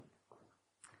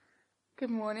Good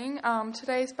morning.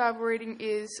 Today's Bible reading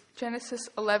is Genesis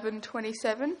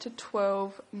 11:27 to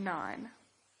 12:9.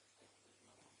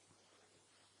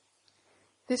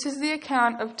 This is the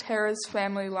account of Terah's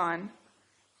family line.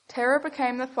 Terah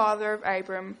became the father of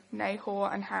Abram,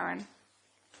 Nahor, and Haran.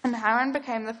 And Haran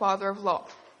became the father of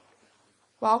Lot.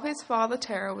 While his father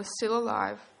Terah was still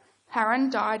alive, Haran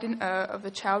died in Ur of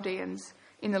the Chaldeans,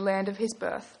 in the land of his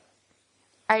birth.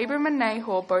 Abram and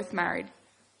Nahor both married.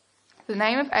 The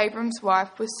name of Abram's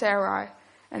wife was Sarai,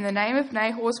 and the name of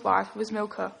Nahor's wife was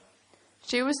Milcah.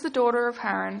 She was the daughter of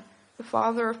Haran, the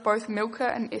father of both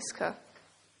Milcah and Iscah.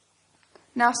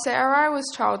 Now Sarai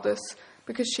was childless,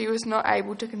 because she was not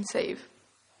able to conceive.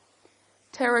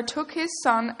 Terah took his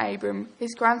son Abram,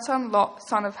 his grandson Lot,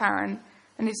 son of Haran,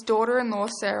 and his daughter-in-law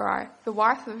Sarai, the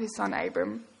wife of his son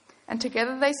Abram, and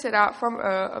together they set out from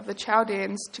Ur of the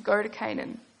Chaldeans to go to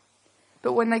Canaan.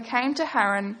 But when they came to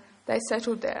Haran, they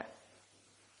settled there.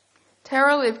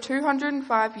 Terah lived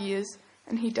 205 years,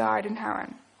 and he died in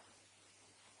Haran.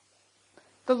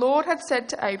 The Lord had said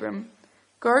to Abram,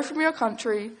 "Go from your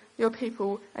country, your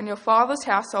people, and your father's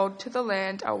household to the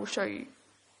land I will show you.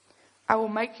 I will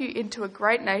make you into a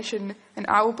great nation, and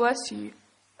I will bless you.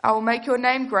 I will make your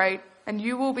name great, and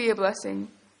you will be a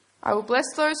blessing. I will bless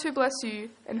those who bless you,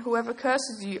 and whoever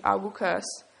curses you I will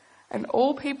curse, and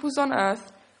all peoples on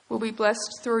earth will be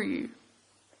blessed through you."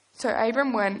 So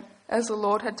Abram went as the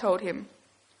Lord had told him,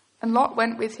 and Lot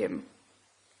went with him.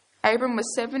 Abram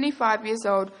was 75 years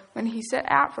old when he set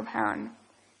out from Haran.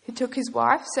 He took his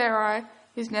wife Sarai,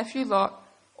 his nephew Lot,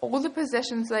 all the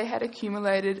possessions they had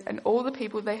accumulated, and all the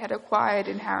people they had acquired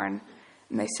in Haran,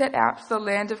 and they set out to the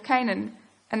land of Canaan,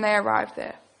 and they arrived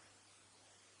there.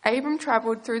 Abram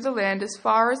travelled through the land as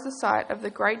far as the site of the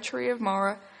great tree of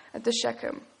Moreh at the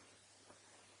Shechem.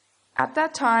 At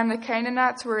that time the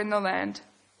Canaanites were in the land.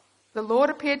 The Lord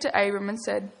appeared to Abram and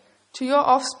said, "To your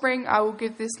offspring I will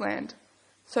give this land."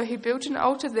 So he built an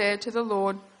altar there to the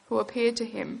Lord who appeared to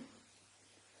him.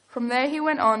 From there he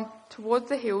went on toward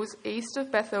the hills east of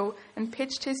Bethel and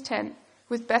pitched his tent,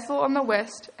 with Bethel on the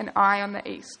west and Ai on the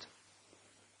east.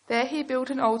 There he built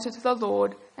an altar to the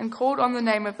Lord and called on the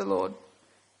name of the Lord.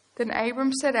 Then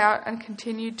Abram set out and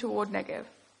continued toward Negev.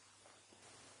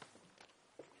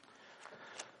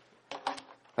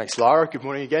 Thanks, Lara. Good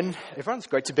morning again, everyone. It's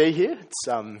great to be here.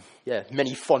 It's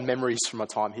many fond memories from my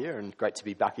time here, and great to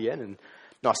be back again. And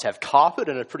nice to have carpet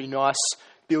and a pretty nice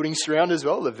building surround as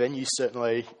well. The venue's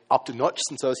certainly upped a notch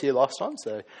since I was here last time,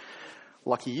 so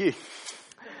lucky you.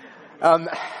 I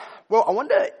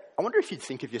wonder if you'd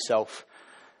think of yourself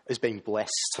as being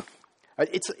blessed.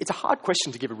 It's a hard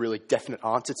question to give a really definite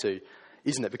answer to,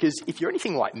 isn't it? Because if you're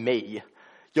anything like me,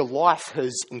 your life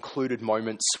has included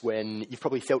moments when you've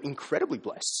probably felt incredibly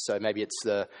blessed. So maybe it's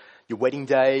your wedding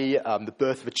day, the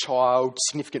birth of a child,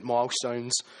 significant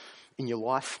milestones in your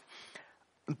life.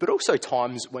 But also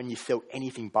times when you felt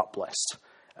anything but blessed.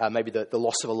 Maybe the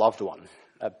loss of a loved one,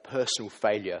 a personal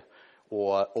failure,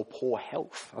 or poor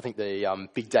health. I think the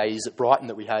big days at Brighton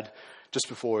that we had just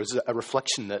before is a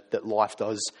reflection that life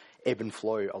does ebb and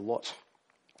flow a lot.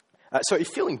 So if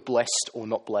feeling blessed or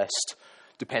not blessed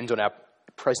depends on our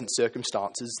present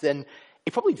circumstances, then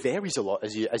it probably varies a lot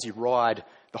as you ride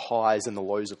the highs and the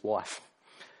lows of life.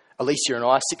 Alicia and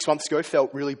I 6 months ago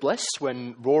felt really blessed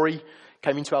when Rory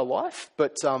came into our life,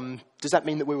 but does that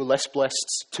mean that we were less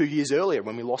blessed 2 years earlier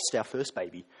when we lost our first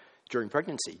baby during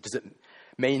pregnancy? Does it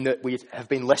mean that we have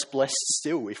been less blessed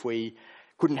still if we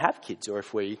couldn't have kids or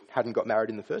if we hadn't got married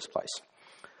in the first place?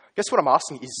 I guess what I'm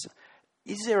asking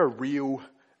is there a real,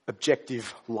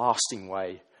 objective, lasting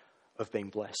way of being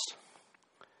blessed?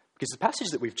 Because the passage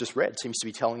that we've just read seems to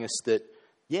be telling us that,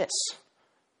 yes,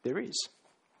 there is.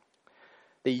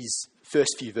 These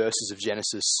first few verses of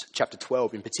Genesis chapter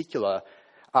 12 in particular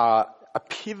are a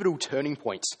pivotal turning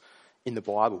point in the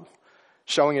Bible,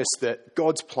 showing us that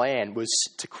God's plan was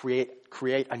to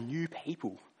create a new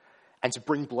people and to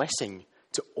bring blessing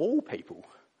to all people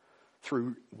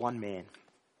through one man.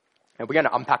 And we're going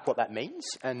to unpack what that means,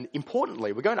 and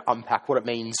importantly, we're going to unpack what it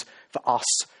means for us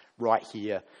right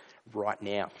here, right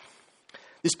now.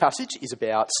 This passage is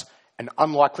about an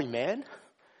unlikely man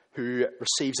who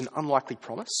receives an unlikely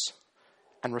promise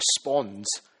and responds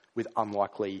with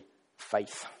unlikely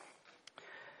faith.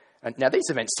 And now these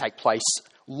events take place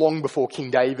long before King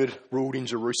David ruled in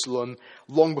Jerusalem,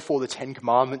 long before the Ten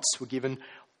Commandments were given,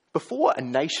 before a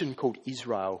nation called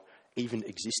Israel even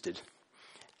existed.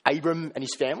 Abram and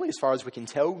his family, as far as we can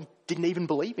tell, didn't even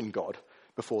believe in God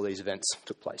before these events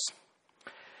took place.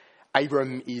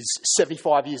 Abram is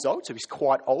 75 years old, so he's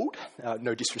quite old.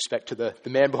 No disrespect to the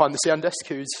man behind the sound desk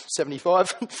who's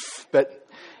 75. But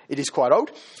it is quite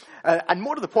old. And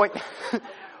more to the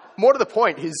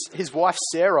point, his wife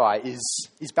Sarai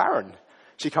is barren.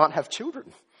 She can't have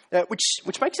children,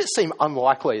 which makes it seem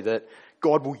unlikely that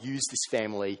God will use this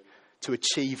family to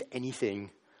achieve anything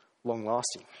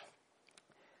long-lasting.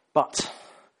 But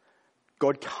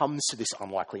God comes to this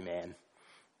unlikely man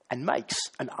and makes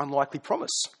an unlikely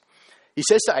promise. He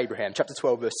says to Abraham, chapter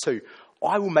 12, verse 2,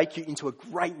 I will make you into a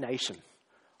great nation.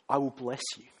 I will bless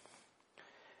you.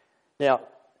 Now,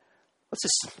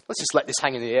 let's just let this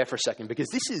hang in the air for a second, because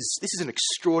this is an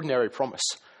extraordinary promise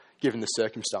given the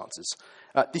circumstances.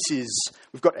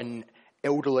 We've got an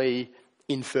elderly,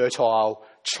 infertile,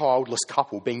 childless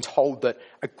couple being told that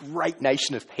a great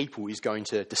nation of people is going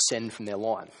to descend from their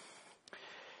line.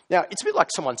 Now, it's a bit like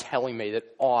someone telling me that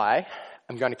I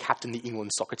am going to captain the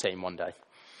England soccer team one day.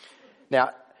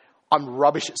 Now, I'm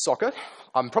rubbish at soccer.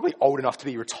 I'm probably old enough to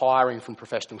be retiring from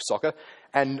professional soccer,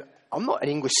 and I'm not an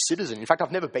English citizen. In fact,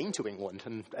 I've never been to England,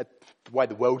 and at the way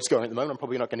the world's going at the moment, I'm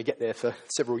probably not going to get there for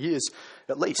several years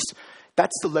at least.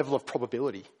 That's the level of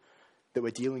probability that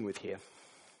we're dealing with here.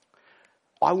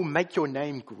 I will make your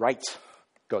name great,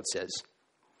 God says.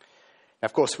 Now,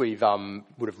 of course, we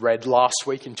would have read last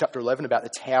week in chapter 11 about the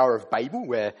Tower of Babel,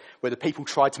 where the people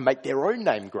tried to make their own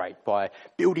name great by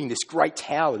building this great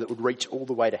tower that would reach all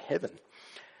the way to heaven.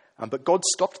 But God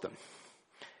stopped them.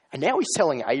 And now he's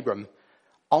telling Abram,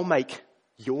 I'll make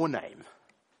your name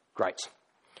great.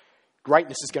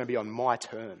 Greatness is going to be on my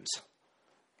terms,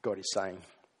 God is saying.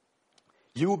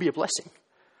 You will be a blessing.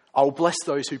 I will bless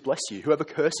those who bless you. Whoever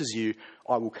curses you,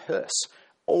 I will curse.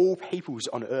 All peoples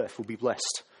on earth will be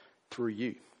blessed through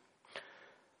you.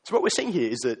 So what we're seeing here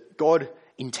is that God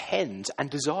intends and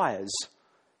desires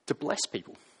to bless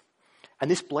people.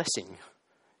 And this blessing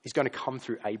is going to come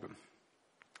through Abram.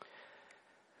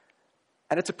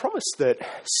 And it's a promise that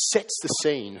sets the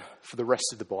scene for the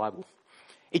rest of the Bible.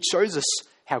 It shows us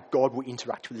how God will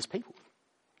interact with his people.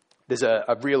 There's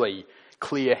a really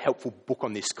clear, helpful book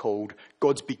on this called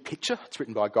God's Big Picture. It's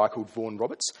written by a guy called Vaughan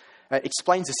Roberts. It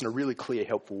explains this in a really clear,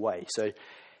 helpful way. So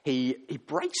he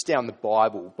breaks down the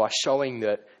Bible by showing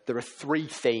that there are three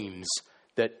themes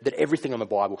that everything on the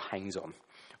Bible hangs on,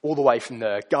 all the way from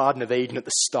the Garden of Eden at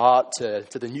the start to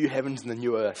the new heavens and the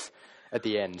new earth at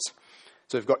the end.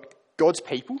 So we've got God's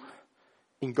people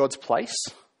in God's place,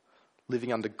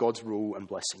 living under God's rule and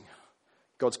blessing.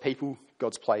 God's people,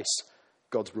 God's place,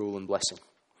 God's rule and blessing.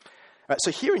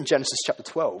 So here in Genesis chapter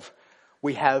 12,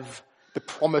 we have the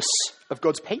promise of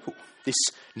God's people, this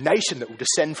nation that will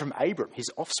descend from Abram, his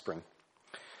offspring.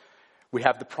 We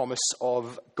have the promise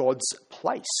of God's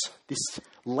place, this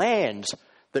land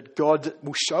that God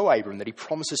will show Abram, that he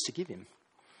promises to give him.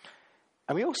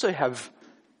 And we also have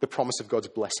the promise of God's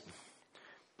blessing,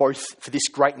 both for this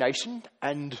great nation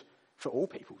and for all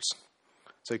peoples.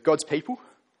 So God's people,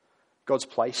 God's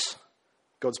place,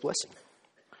 God's blessing.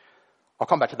 I'll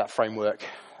come back to that framework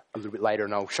a little bit later,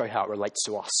 and I'll show you how it relates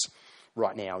to us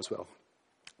right now as well.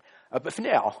 But for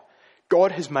now,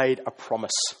 God has made a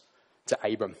promise to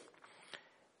Abram.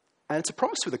 And it's a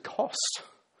promise with a cost.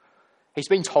 He's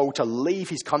been told to leave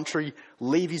his country,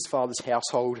 leave his father's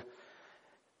household.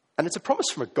 And it's a promise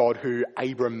from a God who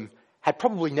Abram had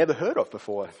probably never heard of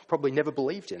before, probably never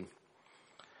believed in.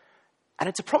 And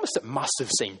it's a promise that must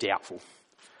have seemed doubtful.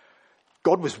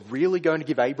 God was really going to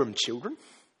give Abram children?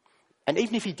 And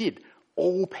even if he did,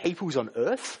 all peoples on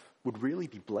earth would really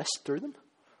be blessed through them?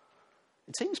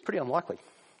 It seems pretty unlikely.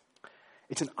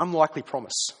 It's an unlikely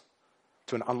promise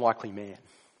to an unlikely man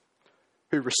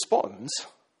who responds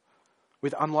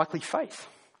with unlikely faith.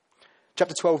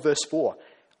 Chapter 12, verse 4,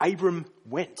 Abram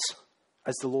went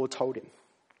as the Lord told him.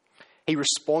 He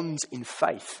responds in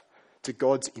faith to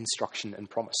God's instruction and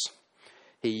promise.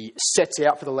 He sets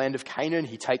out for the land of Canaan.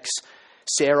 He takes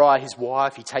Sarai, his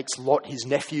wife. He takes Lot, his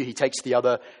nephew. He takes the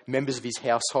other members of his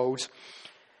household.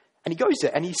 And he goes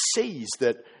there and he sees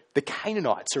that the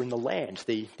Canaanites are in the land.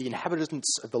 The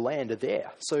inhabitants of the land are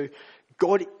there. So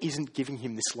God isn't giving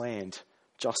him this land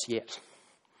just yet.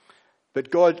 But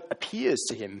God appears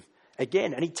to him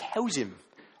again and he tells him,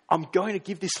 I'm going to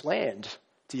give this land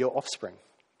to your offspring.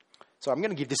 So I'm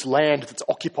going to give this land that's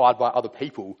occupied by other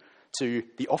people to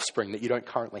the offspring that you don't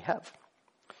currently have.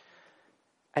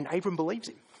 And Abram believes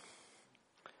him.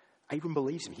 Abram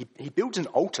believes him. He builds an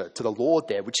altar to the Lord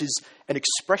there, which is an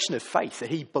expression of faith that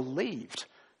he believed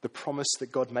the promise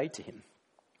that God made to him.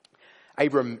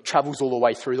 Abram travels all the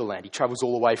way through the land. He travels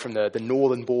all the way from the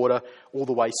northern border all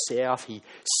the way south. He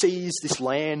sees this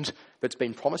land that's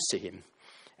been promised to him.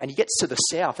 And he gets to the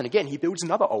south, and again, he builds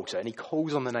another altar, and he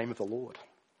calls on the name of the Lord.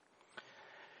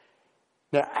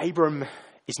 Now, Abram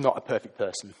is not a perfect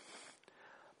person,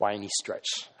 by any stretch.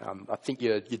 I think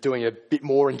you're doing a bit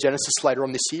more in Genesis later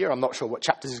on this year. I'm not sure what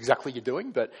chapters exactly you're doing,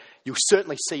 but you'll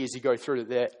certainly see as you go through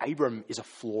that Abram is a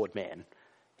flawed man.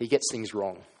 He gets things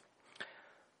wrong.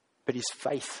 But his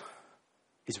faith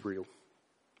is real.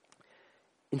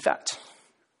 In fact,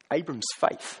 Abram's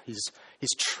faith, his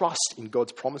trust in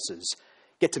God's promises,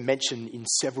 get to mention in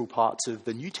several parts of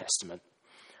the New Testament.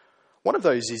 One of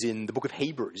those is in the book of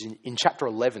Hebrews, in chapter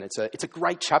 11. It's a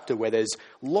great chapter where there's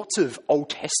lots of Old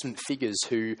Testament figures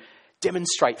who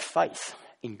demonstrate faith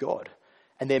in God.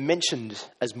 And they're mentioned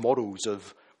as models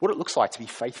of what it looks like to be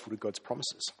faithful to God's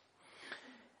promises.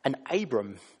 And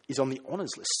Abram is on the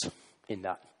honours list in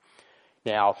that.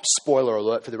 Now, spoiler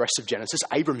alert for the rest of Genesis,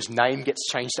 Abram's name gets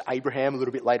changed to Abraham a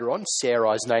little bit later on.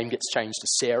 Sarai's name gets changed to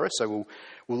Sarah. So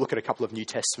we'll look at a couple of New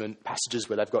Testament passages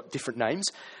where they've got different names,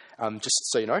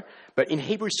 just so you know. But in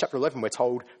Hebrews chapter 11, we're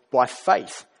told, by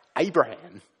faith,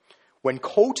 Abraham, when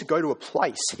called to go to a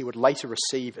place he would later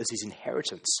receive as his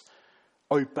inheritance,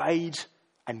 obeyed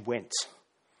and went,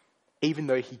 even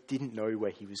though he didn't know where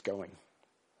he was going.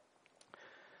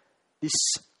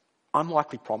 This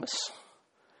unlikely promise,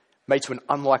 made to an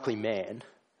unlikely man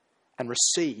and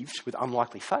received with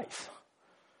unlikely faith,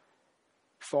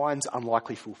 finds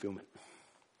unlikely fulfillment.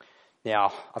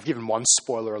 Now, I've given one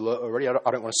spoiler alert already. I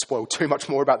don't want to spoil too much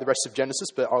more about the rest of Genesis,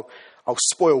 but I'll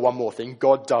spoil one more thing.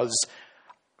 God does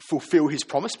fulfill his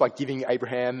promise by giving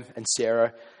Abraham and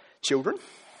Sarah children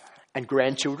and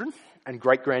grandchildren and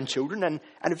great-grandchildren, and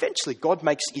eventually God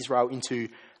makes Israel into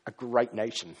a great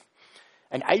nation.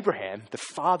 And Abraham, the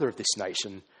father of this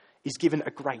nation, is given a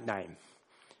great name,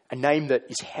 a name that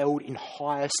is held in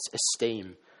highest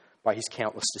esteem by his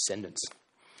countless descendants.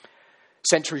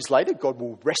 Centuries later, God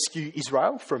will rescue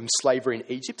Israel from slavery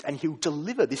in Egypt, and he'll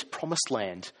deliver this promised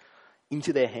land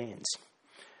into their hands.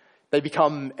 They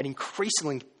become an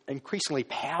increasingly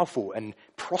powerful and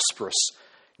prosperous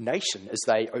nation as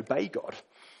they obey God.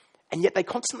 And yet they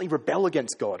constantly rebel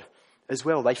against God as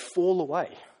well. They fall away.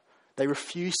 They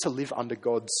refuse to live under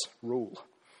God's rule.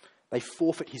 They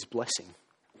forfeit his blessing.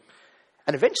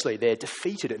 And eventually they're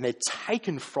defeated and they're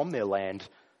taken from their land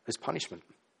as punishment.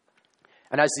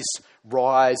 And as this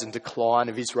rise and decline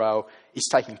of Israel is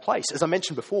taking place, as I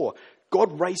mentioned before,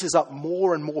 God raises up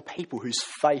more and more people whose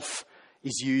faith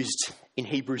is used in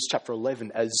Hebrews chapter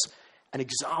 11 as an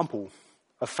example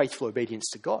of faithful obedience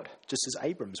to God, just as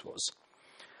Abram's was.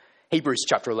 Hebrews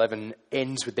chapter 11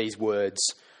 ends with these words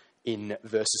in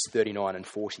verses 39 and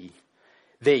 40.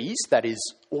 These, that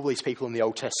is, all these people in the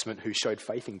Old Testament who showed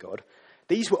faith in God,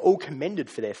 these were all commended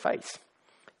for their faith.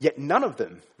 Yet none of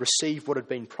them received what had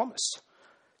been promised,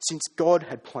 since God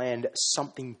had planned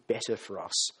something better for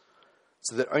us,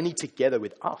 so that only together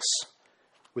with us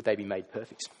would they be made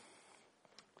perfect.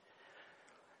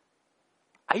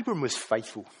 Abram was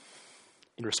faithful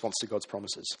in response to God's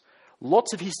promises.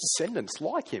 Lots of his descendants,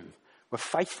 like him, were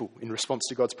faithful in response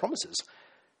to God's promises.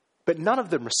 But none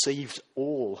of them received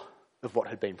all of what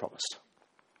had been promised.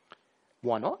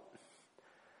 Why not?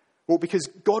 Well, because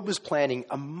God was planning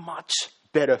a much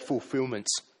better fulfillment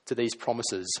to these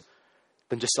promises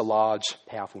than just a large,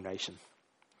 powerful nation.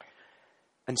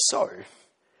 And so,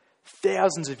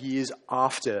 thousands of years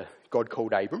after God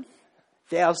called Abram,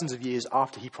 thousands of years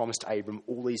after he promised Abram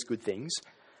all these good things,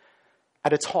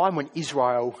 at a time when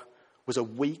Israel was a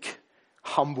weak,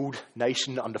 humbled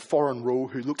nation under foreign rule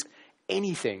who looked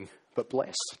anything but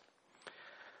blessed,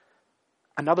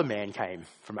 another man came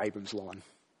from Abram's line.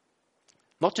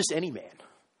 Not just any man,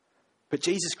 but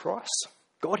Jesus Christ.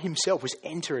 God himself was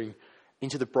entering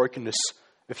into the brokenness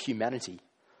of humanity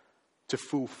to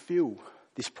fulfill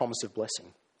this promise of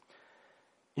blessing.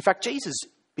 In fact, Jesus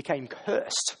became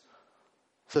cursed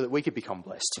so that we could become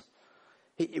blessed.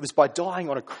 It was by dying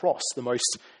on a cross, the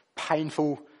most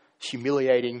painful,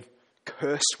 humiliating,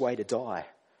 cursed way to die,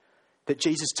 that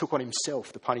Jesus took on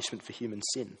himself the punishment for human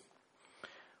sin.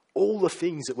 All the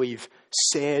things that we've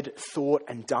said, thought,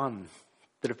 and done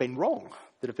that have been wrong,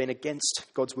 that have been against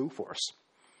God's will for us.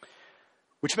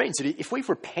 Which means that if we've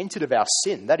repented of our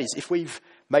sin, that is, if we've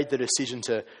made the decision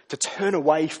to turn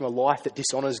away from a life that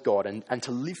dishonours God and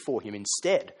to live for him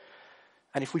instead,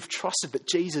 and if we've trusted that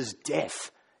Jesus' death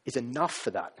is enough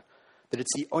for that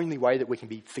it's the only way that we can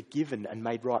be forgiven and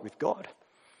made right with God,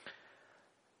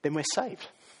 then we're saved.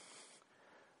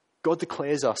 God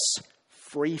declares us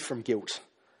free from guilt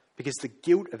because the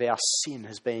guilt of our sin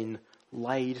has been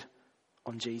laid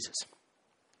on Jesus.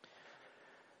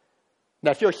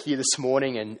 Now, if you're here this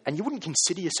morning and you wouldn't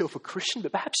consider yourself a Christian,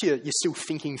 but perhaps you're still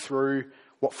thinking through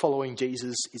what following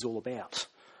Jesus is all about,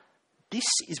 this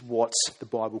is what the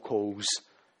Bible calls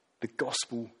the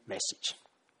gospel message.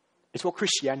 It's what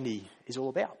Christianity is all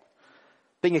about.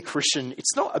 Being a Christian,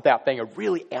 it's not about being a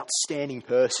really outstanding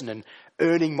person and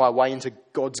earning my way into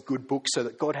God's good book so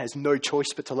that God has no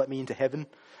choice but to let me into heaven.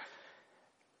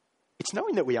 It's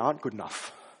knowing that we aren't good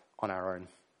enough on our own,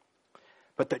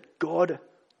 but that God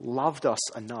loved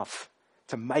us enough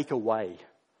to make a way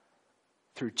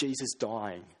through Jesus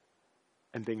dying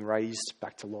and being raised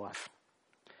back to life.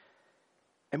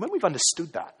 And when we've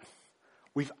understood that,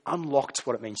 we've unlocked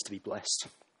what it means to be blessed.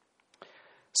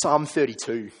 Psalm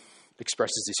 32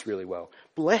 expresses this really well.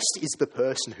 Blessed is the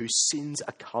person whose sins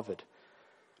are covered.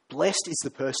 Blessed is the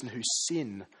person whose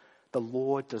sin the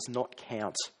Lord does not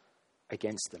count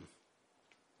against them.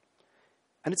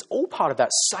 And it's all part of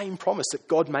that same promise that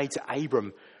God made to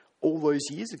Abram all those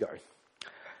years ago.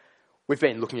 We've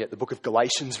been looking at the book of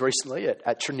Galatians recently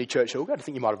at Trinity Church Hillgate. I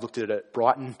think you might have looked at it at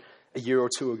Brighton a year or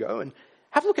two ago. And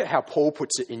have a look at how Paul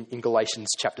puts it in Galatians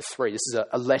chapter 3. This is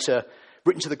a letter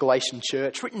written to the Galatian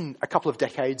church, written a couple of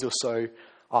decades or so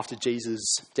after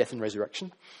Jesus' death and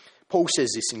resurrection. Paul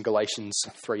says this in Galatians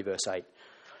 3 verse 8.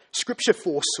 Scripture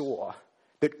foresaw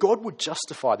that God would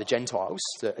justify the Gentiles.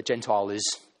 A Gentile is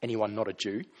anyone not a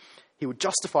Jew. He would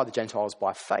justify the Gentiles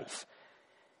by faith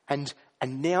and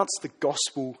announce the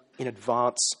gospel in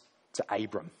advance to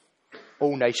Abram.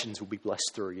 All nations will be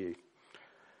blessed through you.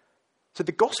 So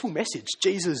the gospel message,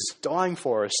 Jesus dying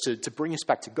for us to bring us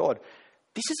back to God,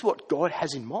 this is what God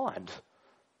has in mind,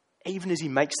 even as he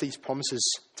makes these promises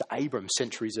to Abram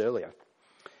centuries earlier.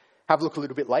 Have a look a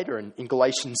little bit later in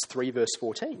Galatians 3 verse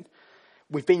 14.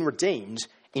 We've been redeemed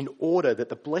in order that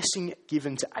the blessing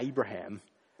given to Abraham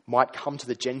might come to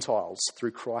the Gentiles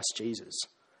through Christ Jesus,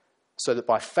 so that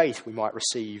by faith we might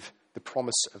receive the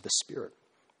promise of the Spirit.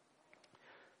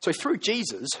 So through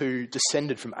Jesus, who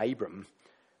descended from Abram,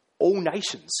 all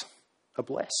nations are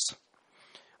blessed.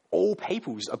 All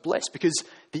peoples are blessed because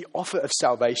the offer of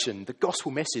salvation, the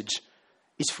gospel message,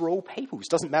 is for all peoples. It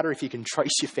doesn't matter if you can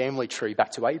trace your family tree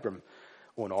back to Abram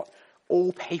or not.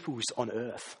 All peoples on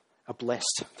earth are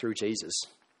blessed through Jesus.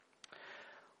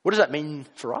 What does that mean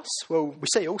for us? Well, we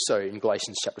see also in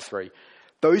Galatians chapter 3,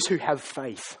 those who have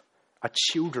faith are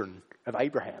children of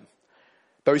Abraham.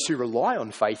 Those who rely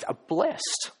on faith are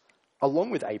blessed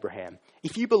along with Abraham.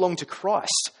 If you belong to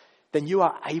Christ, then you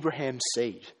are Abraham's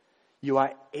seed. You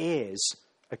are heirs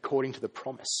according to the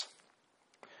promise.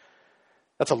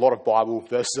 That's a lot of Bible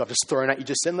verses I've just thrown at you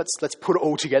just then. Let's put it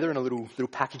all together in a little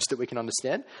package that we can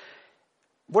understand.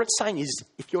 What it's saying is,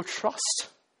 if your trust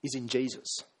is in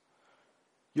Jesus,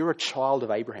 you're a child of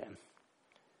Abraham.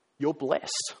 You're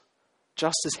blessed,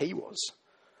 just as he was.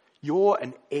 You're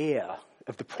an heir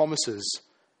of the promises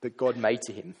that God made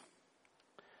to him.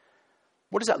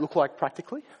 What does that look like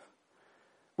practically?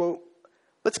 Well,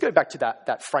 let's go back to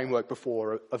that framework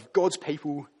before of God's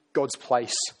people, God's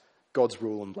place, God's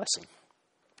rule and blessing.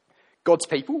 God's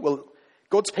people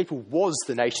was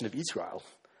the nation of Israel.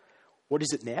 What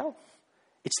is it now?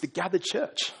 It's the gathered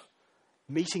church,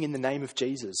 meeting in the name of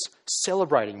Jesus,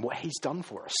 celebrating what he's done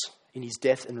for us in his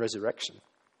death and resurrection.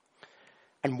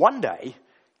 And one day,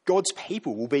 God's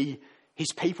people will be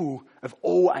his people of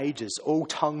all ages, all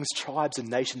tongues, tribes and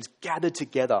nations gathered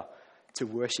together to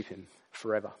worship him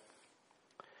forever.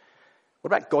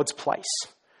 What about God's place?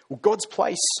 Well, God's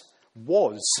place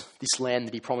was this land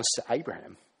that he promised to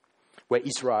Abraham, where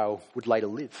Israel would later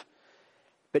live.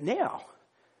 But now,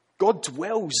 God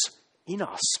dwells in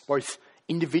us, both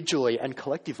individually and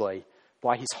collectively,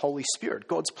 by his Holy Spirit.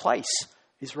 God's place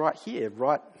is right here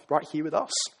with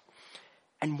us.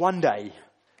 And one day,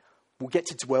 we'll get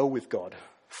to dwell with God,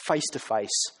 face to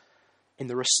face, in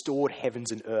the restored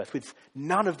heavens and earth, with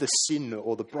none of the sin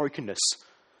or the brokenness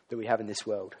that we have in this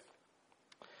world.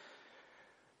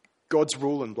 God's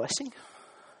rule and blessing?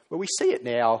 Well, we see it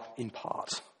now in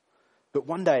part, but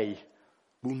one day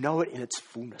we'll know it in its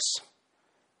fullness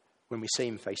when we see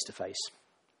him face to face.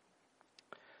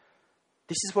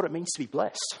 This is what it means to be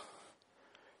blessed,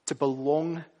 to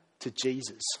belong to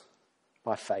Jesus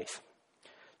by faith,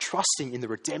 trusting in the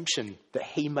redemption that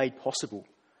he made possible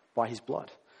by his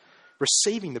blood,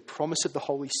 receiving the promise of the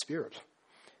Holy Spirit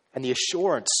and the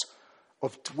assurance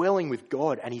of dwelling with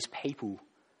God and his people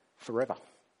forever.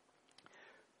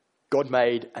 God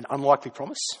made an unlikely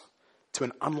promise to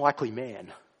an unlikely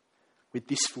man with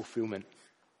this fulfillment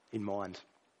in mind.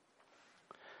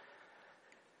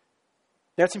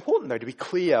 Now, it's important, though, to be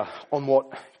clear on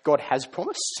what God has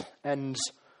promised and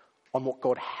on what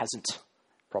God hasn't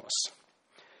promised.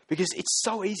 Because it's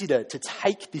so easy to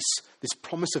take this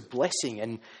promise of blessing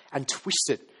and twist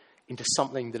it into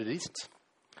something that it isn't.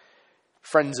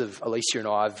 Friends of Alicia and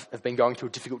I have been going through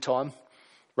a difficult time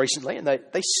recently, and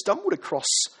they stumbled across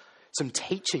some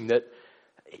teaching that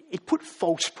it put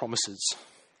false promises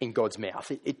in God's mouth.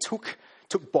 It took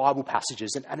Bible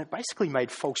passages and it basically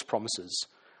made false promises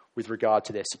with regard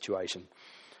to their situation.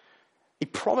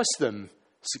 It promised them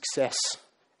success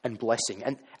and blessing,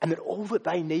 and that all that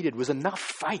they needed was enough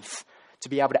faith to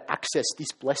be able to access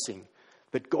this blessing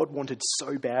that God wanted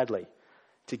so badly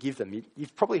to give them.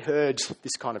 You've probably heard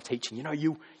this kind of teaching.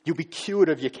 You'll be cured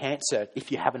of your cancer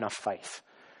if you have enough faith.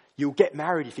 You'll get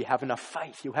married if you have enough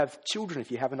faith. You'll have children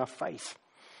if you have enough faith.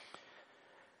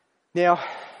 Now,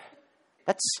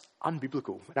 that's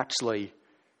unbiblical and actually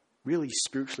really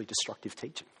spiritually destructive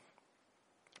teaching,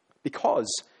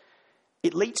 because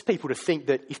it leads people to think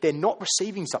that if they're not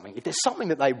receiving something, if there's something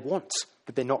that they want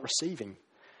that they're not receiving,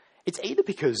 it's either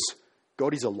because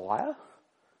God is a liar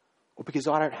or because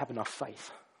I don't have enough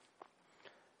faith.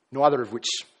 Neither of which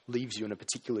leaves you in a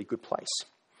particularly good place.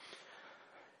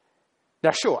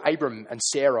 Now, sure, Abram and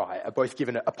Sarai are both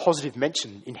given a positive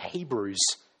mention in Hebrews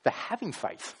for having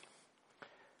faith.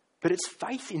 But it's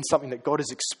faith in something that God has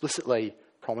explicitly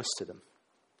promised to them.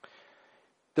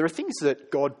 There are things that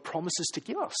God promises to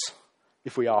give us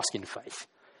if we ask in faith.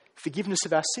 Forgiveness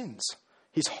of our sins,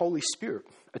 his Holy Spirit,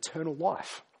 eternal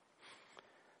life.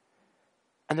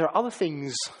 And there are other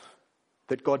things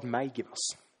that God may give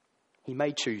us. He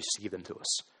may choose to give them to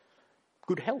us.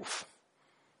 Good health,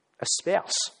 a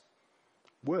spouse,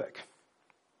 work.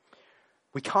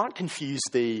 We can't confuse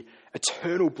the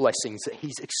eternal blessings that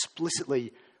he's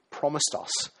explicitly promised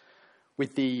us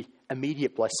with the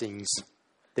immediate blessings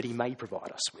that he may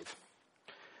provide us with.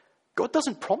 God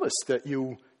doesn't promise that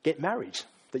you'll get married,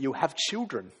 that you'll have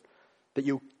children, that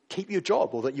you'll keep your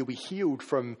job, or that you'll be healed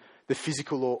from the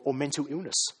physical or mental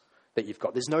illness that you've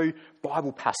got. There's no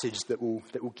Bible passage that will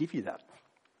give you that.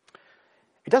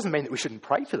 It doesn't mean that we shouldn't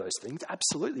pray for those things.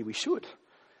 Absolutely, we should.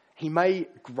 He may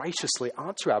graciously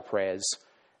answer our prayers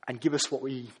and give us what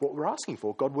we're asking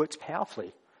for. God works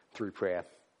powerfully through prayer.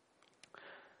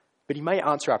 But he may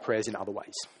answer our prayers in other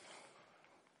ways.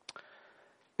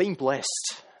 Being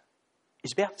blessed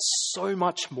is about so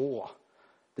much more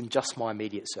than just my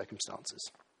immediate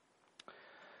circumstances.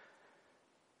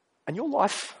 And your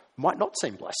life might not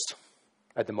seem blessed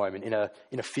at the moment in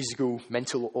a physical,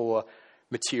 mental, or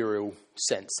material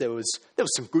sense. There was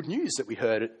some good news that we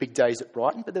heard at Big Days at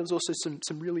Brighton, but there was also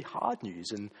some really hard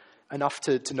news, and enough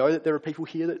to know that there are people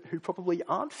here who probably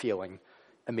aren't feeling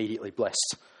immediately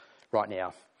blessed right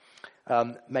now.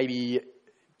 Maybe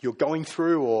you're going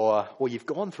through or you've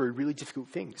gone through really difficult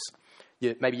things.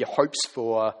 Maybe your hopes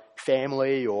for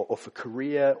family or for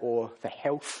career or for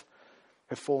health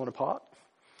have fallen apart.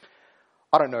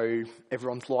 I don't know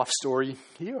everyone's life story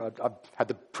here. I've had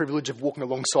the privilege of walking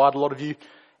alongside a lot of you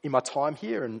in my time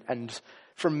here, and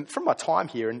from my time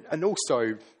here, and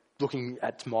also looking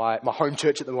at my home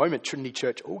church at the moment, Trinity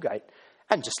Church Aldgate,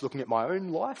 and just looking at my own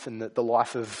life and the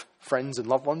life of friends and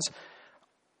loved ones,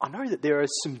 I know that there are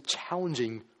some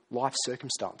challenging life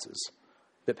circumstances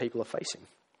that people are facing.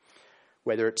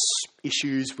 Whether it's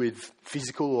issues with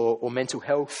physical or mental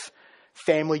health,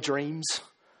 family dreams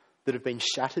that have been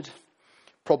shattered,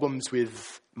 problems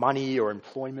with money or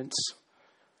employment,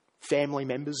 family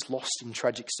members lost in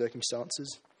tragic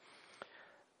circumstances.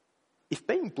 If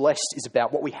being blessed is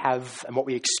about what we have and what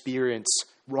we experience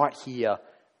right here,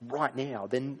 right now,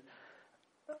 then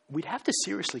we'd have to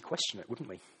seriously question it, wouldn't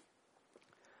we?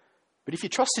 But if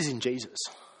your trust is in Jesus,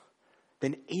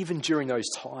 then even during those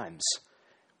times,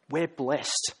 we're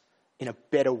blessed in a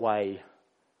better way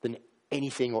than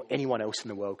anything or anyone else in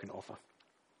the world can offer.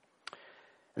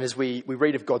 And as we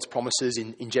read of God's promises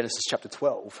in Genesis chapter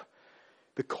 12,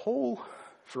 the call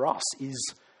for us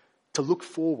is to look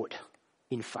forward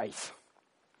in faith.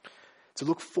 To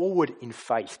look forward in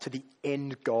faith to the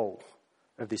end goal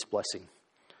of this blessing.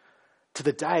 To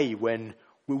the day when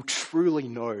we'll truly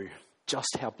know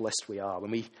just how blessed we are,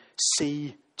 when we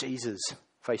see Jesus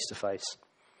face to face.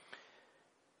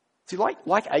 See, like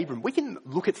Abram, we can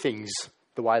look at things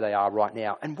the way they are right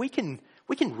now, and we can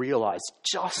realise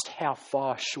just how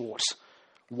far short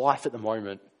life at the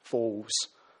moment falls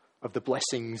of the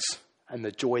blessings and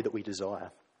the joy that we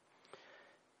desire.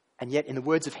 And yet, in the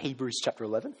words of Hebrews chapter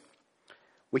 11,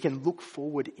 we can look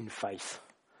forward in faith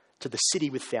to the city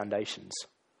with foundations,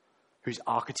 whose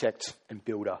architect and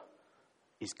builder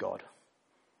is God.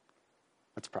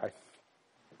 Let's pray.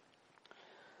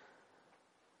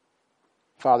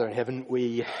 Father in heaven,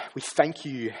 we thank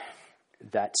you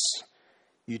that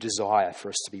you desire for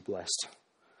us to be blessed,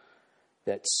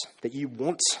 that you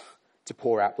want to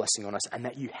pour out blessing on us, and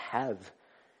that you have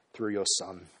through your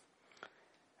Son.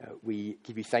 We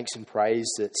give you thanks and praise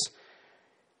that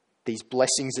these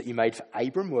blessings that you made for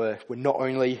Abram were not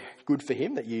only good for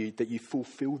him, that you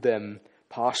fulfilled them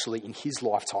partially in his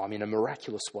lifetime in a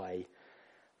miraculous way,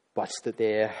 but that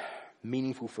they're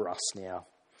meaningful for us now.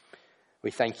 We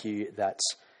thank you that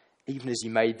even as you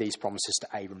made these promises to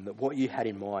Abram, that what you had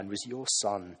in mind was your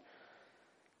son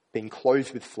being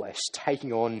clothed with flesh,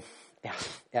 taking on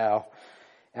our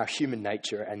human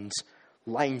nature and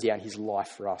laying down his life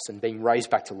for us and being raised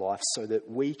back to life so that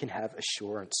we can have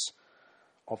assurance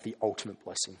of the ultimate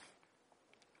blessing.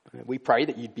 We pray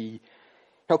that you'd be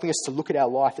helping us to look at our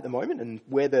life at the moment and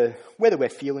whether we're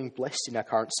feeling blessed in our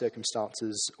current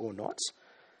circumstances or not,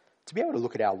 to be able to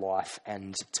look at our life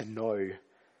and to know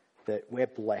that we're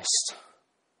blessed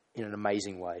in an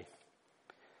amazing way.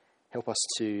 Help us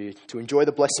to enjoy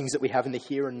the blessings that we have in the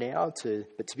here and now,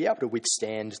 but to be able to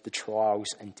withstand the trials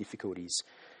and difficulties.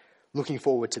 Looking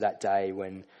forward to that day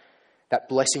when that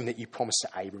blessing that you promised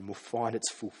to Abram will find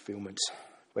its fulfillment,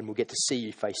 when we'll get to see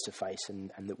you face to face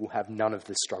and that we'll have none of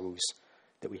the struggles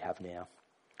that we have now.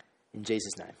 In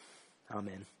Jesus' name,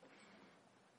 amen.